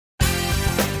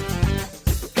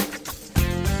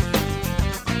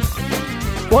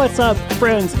What's up,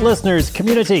 friends, listeners,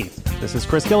 community? This is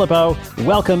Chris Gillibo.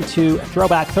 Welcome to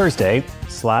Throwback Thursday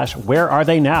 / Where Are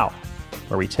They Now?,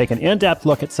 where we take an in-depth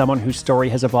look at someone whose story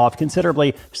has evolved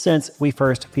considerably since we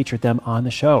first featured them on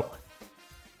the show.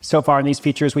 So far in these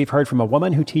features, we've heard from a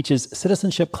woman who teaches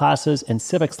citizenship classes and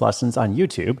civics lessons on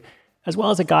YouTube, as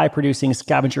well as a guy producing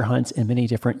scavenger hunts in many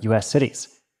different U.S. cities.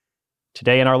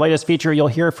 Today in our latest feature, you'll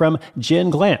hear from Jen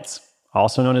Glantz,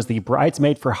 also known as the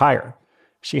Bridesmaid-for-Hire.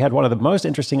 She had one of the most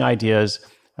interesting ideas,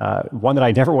 one that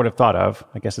I never would have thought of.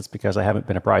 I guess it's because I haven't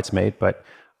been a bridesmaid, but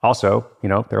also,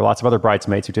 there are lots of other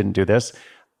bridesmaids who didn't do this.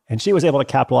 And she was able to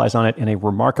capitalize on it in a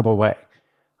remarkable way.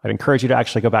 I'd encourage you to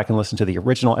actually go back and listen to the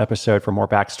original episode for more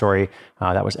backstory.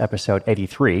 That was episode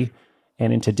 83.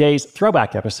 And in today's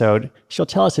throwback episode, she'll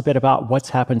tell us a bit about what's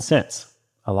happened since,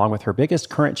 along with her biggest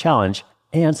current challenge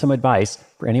and some advice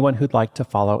for anyone who'd like to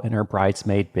follow in her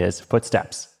bridesmaid biz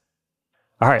footsteps.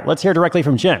 All right, let's hear directly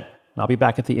from Jen. I'll be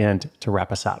back at the end to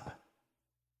wrap us up.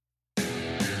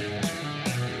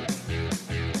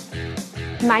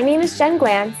 My name is Jen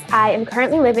Glantz. I am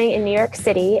currently living in New York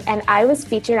City, and I was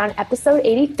featured on episode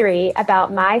 83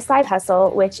 about my side hustle,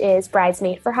 which is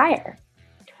Bridesmaid-for-Hire.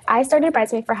 I started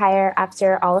Bridesmaid-for-Hire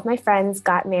after all of my friends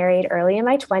got married early in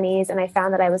my 20s, and I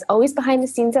found that I was always behind the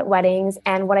scenes at weddings.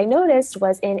 And what I noticed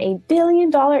was in a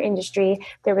billion-dollar industry,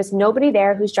 there was nobody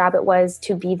there whose job it was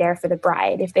to be there for the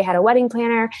bride. If they had a wedding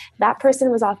planner, that person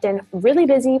was often really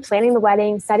busy planning the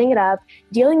wedding, setting it up,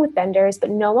 dealing with vendors,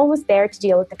 but no one was there to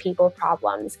deal with the people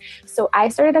problems. So I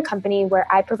started a company where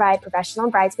I provide professional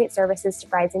bridesmaid services to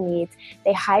brides in need.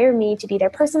 They hire me to be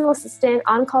their personal assistant,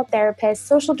 on-call therapist,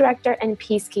 social director, and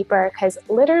peacekeeper, because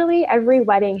literally every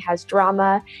wedding has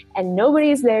drama and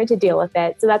nobody's there to deal with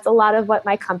it. So that's a lot of what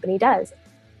my company does.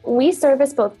 We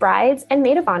service both brides and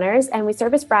maid of honors, and we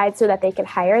service brides so that they can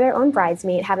hire their own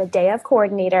bridesmaid, have a day of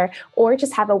coordinator, or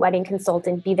just have a wedding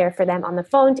consultant be there for them on the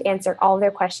phone to answer all of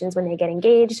their questions when they get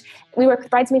engaged. We work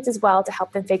with bridesmaids as well to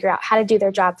help them figure out how to do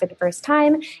their job for the first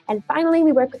time. And finally,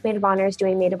 we work with maid of honors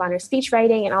doing maid of honor speech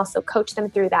writing and also coach them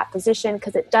through that position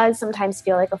because it does sometimes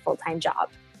feel like a full-time job.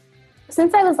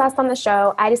 Since I was last on the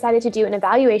show, I decided to do an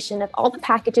evaluation of all the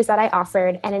packages that I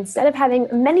offered. And instead of having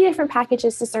many different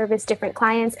packages to service different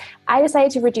clients, I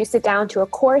decided to reduce it down to a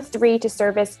core 3 to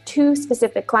service 2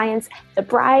 specific clients, the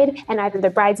bride and either the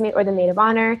bridesmaid or the maid of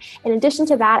honor. In addition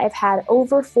to that, I've had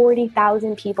over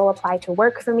 40,000 people apply to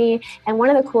work for me. And one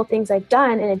of the cool things I've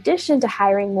done, in addition to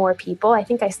hiring more people, I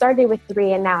think I started with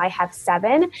 3 and now I have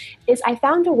 7, is I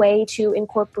found a way to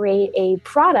incorporate a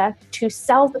product to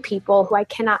sell the people who I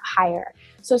cannot hire.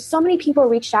 So many people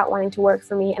reached out wanting to work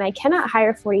for me, and I cannot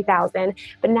hire 40,000,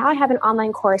 but now I have an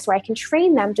online course where I can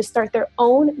train them to start their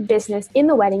own business in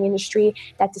the wedding industry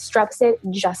that disrupts it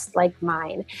just like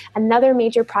mine. Another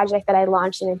major project that I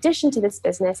launched in addition to this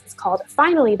business is called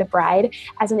Finally the Bride,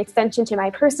 as an extension to my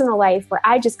personal life where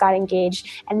I just got engaged,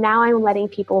 and now I'm letting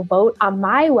people vote on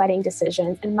my wedding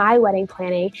decisions and my wedding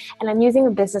planning, and I'm using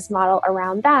a business model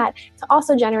around that to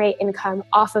also generate income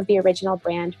off of the original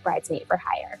brand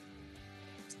Bridesmaid-for-Hire.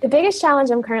 The biggest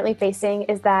challenge I'm currently facing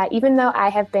is that even though I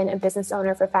have been a business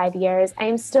owner for 5 years, I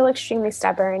am still extremely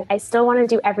stubborn. I still want to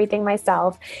do everything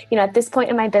myself. At this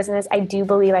point in my business, I do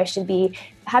believe I should be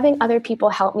having other people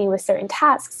help me with certain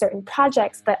tasks, certain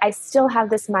projects, but I still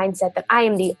have this mindset that I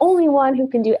am the only one who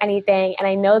can do anything, and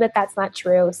I know that that's not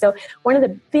true. So one of the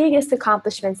biggest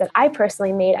accomplishments that I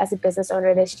personally made as a business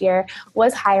owner this year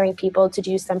was hiring people to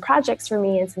do some projects for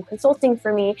me and some consulting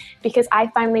for me, because I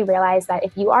finally realized that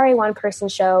if you are a one-person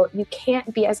show, you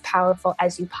can't be as powerful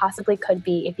as you possibly could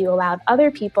be if you allowed other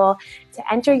people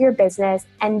to enter your business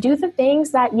and do the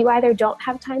things that you either don't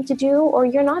have time to do or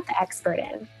you're not the expert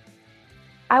in.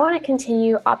 I want to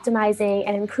continue optimizing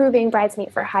and improving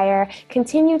Bridesmaid-for-Hire,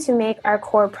 continue to make our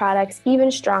core products even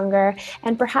stronger,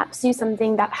 and perhaps do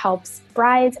something that helps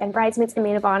brides and bridesmaids and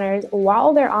maid of honors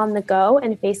while they're on the go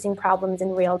and facing problems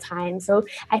in real time. So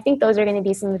I think those are going to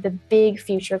be some of the big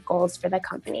future goals for the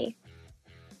company.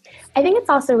 I think it's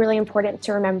also really important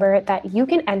to remember that you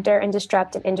can enter and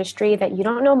disrupt an industry that you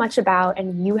don't know much about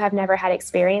and you have never had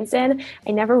experience in.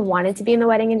 I never wanted to be in the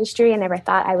wedding industry. I never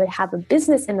thought I would have a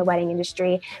business in the wedding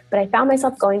industry, but I found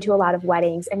myself going to a lot of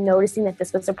weddings and noticing that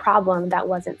this was a problem that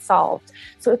wasn't solved.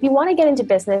 So if you want to get into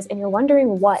business and you're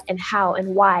wondering what and how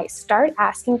and why, start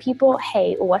asking people,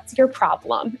 hey, what's your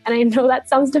problem? And I know that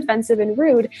sounds defensive and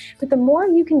rude, but the more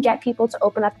you can get people to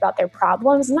open up about their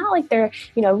problems, not like they're,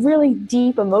 really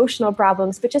deep emotional emotional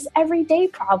problems, but just everyday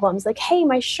problems. Like, hey,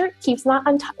 my shirt keeps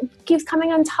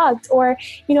coming untucked, or,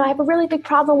 I have a really big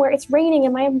problem where it's raining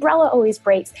and my umbrella always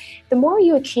breaks. The more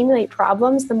you accumulate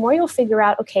problems, the more you'll figure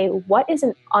out, okay, what is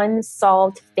an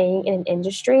unsolved thing in an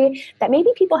industry that maybe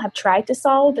people have tried to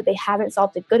solve, but they haven't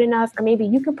solved it good enough, or maybe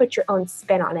you can put your own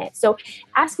spin on it. So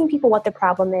asking people what the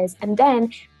problem is and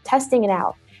then testing it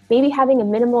out. Maybe having a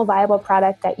minimal viable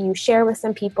product that you share with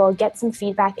some people, get some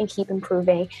feedback, and keep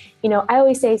improving. I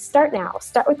always say, start now.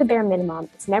 Start with the bare minimum.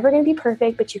 It's never going to be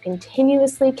perfect, but you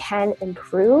continuously can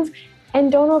improve.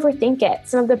 And don't overthink it.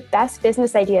 Some of the best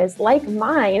business ideas, like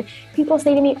mine, people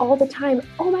say to me all the time,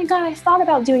 oh my God, I thought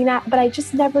about doing that, but I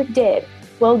just never did.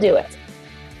 We'll do it.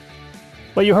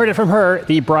 Well, you heard it from her,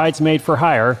 the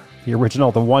Bridesmaid-for-Hire, the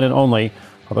original, the one and only,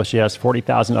 although she has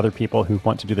 40,000 other people who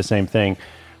want to do the same thing.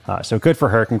 So good for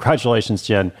her. Congratulations,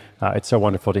 Jen. It's so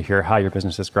wonderful to hear how your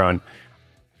business has grown.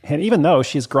 And even though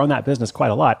she's grown that business quite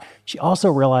a lot, she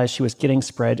also realized she was getting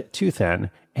spread too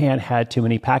thin and had too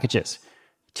many packages.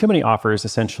 Too many offers,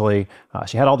 essentially.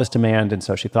 She had all this demand, and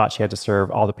so she thought she had to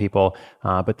serve all the people,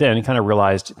 but then kind of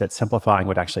realized that simplifying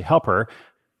would actually help her.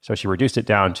 So she reduced it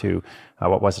down to,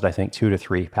 2 to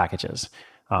 3 packages.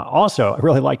 Also, I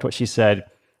really liked what she said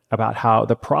about how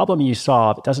the problem you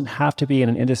solve doesn't have to be in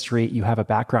an industry you have a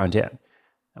background in.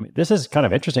 I mean, this is kind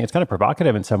of interesting. It's kind of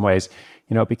provocative in some ways,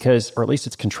 because, or at least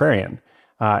it's contrarian.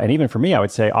 And even for me, I would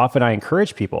say often I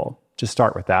encourage people to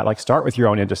start with that. Like, start with your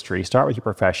own industry, start with your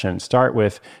profession, start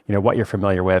with, what you're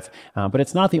familiar with. But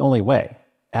it's not the only way,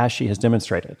 as she has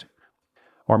demonstrated.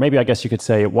 Or maybe I guess you could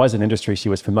say it was an industry she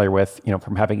was familiar with,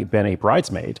 from having been a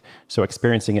bridesmaid. So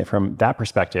experiencing it from that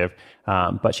perspective,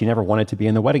 but she never wanted to be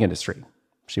in the wedding industry.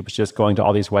 She was just going to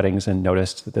all these weddings and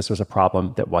noticed that this was a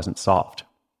problem that wasn't solved.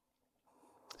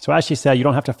 So as she said, you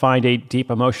don't have to find a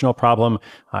deep emotional problem.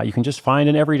 You can just find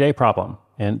an everyday problem.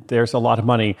 And there's a lot of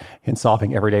money in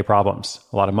solving everyday problems.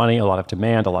 A lot of money, a lot of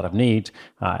demand, a lot of need,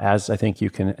 as I think you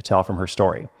can tell from her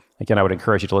story. Again, I would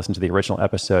encourage you to listen to the original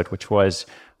episode, which was,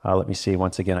 let me see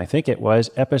once again, I think it was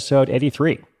episode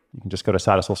 83. You can just go to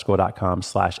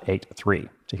sidehustleschool.com/83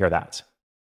 to hear that.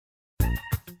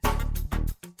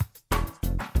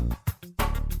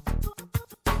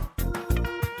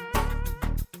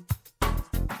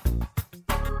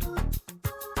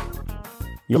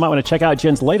 You might want to check out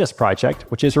Jen's latest project,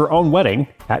 which is her own wedding,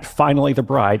 at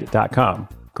finallythebride.com.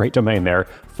 Great domain there,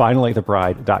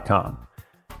 finallythebride.com.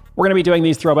 We're going to be doing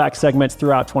these throwback segments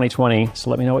throughout 2020, so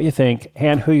let me know what you think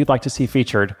and who you'd like to see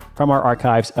featured from our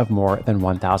archives of more than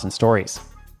 1,000 stories.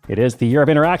 It is the year of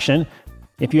interaction.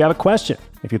 If you have a question,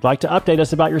 if you'd like to update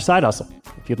us about your side hustle,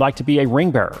 if you'd like to be a ring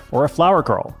bearer or a flower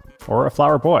girl or a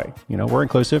flower boy, we're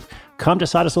inclusive, come to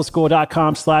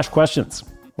sidehustleschool.com/questions.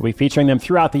 We'll be featuring them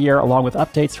throughout the year, along with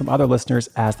updates from other listeners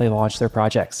as they launch their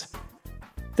projects.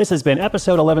 This has been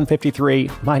episode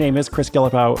 1153. My name is Chris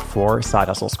Guillebeau for Side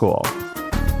Hustle School.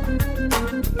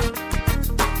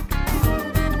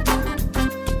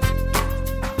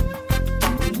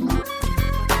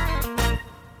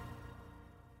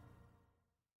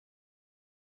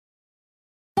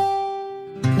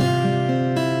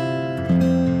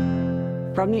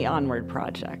 From the Onward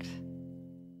Project.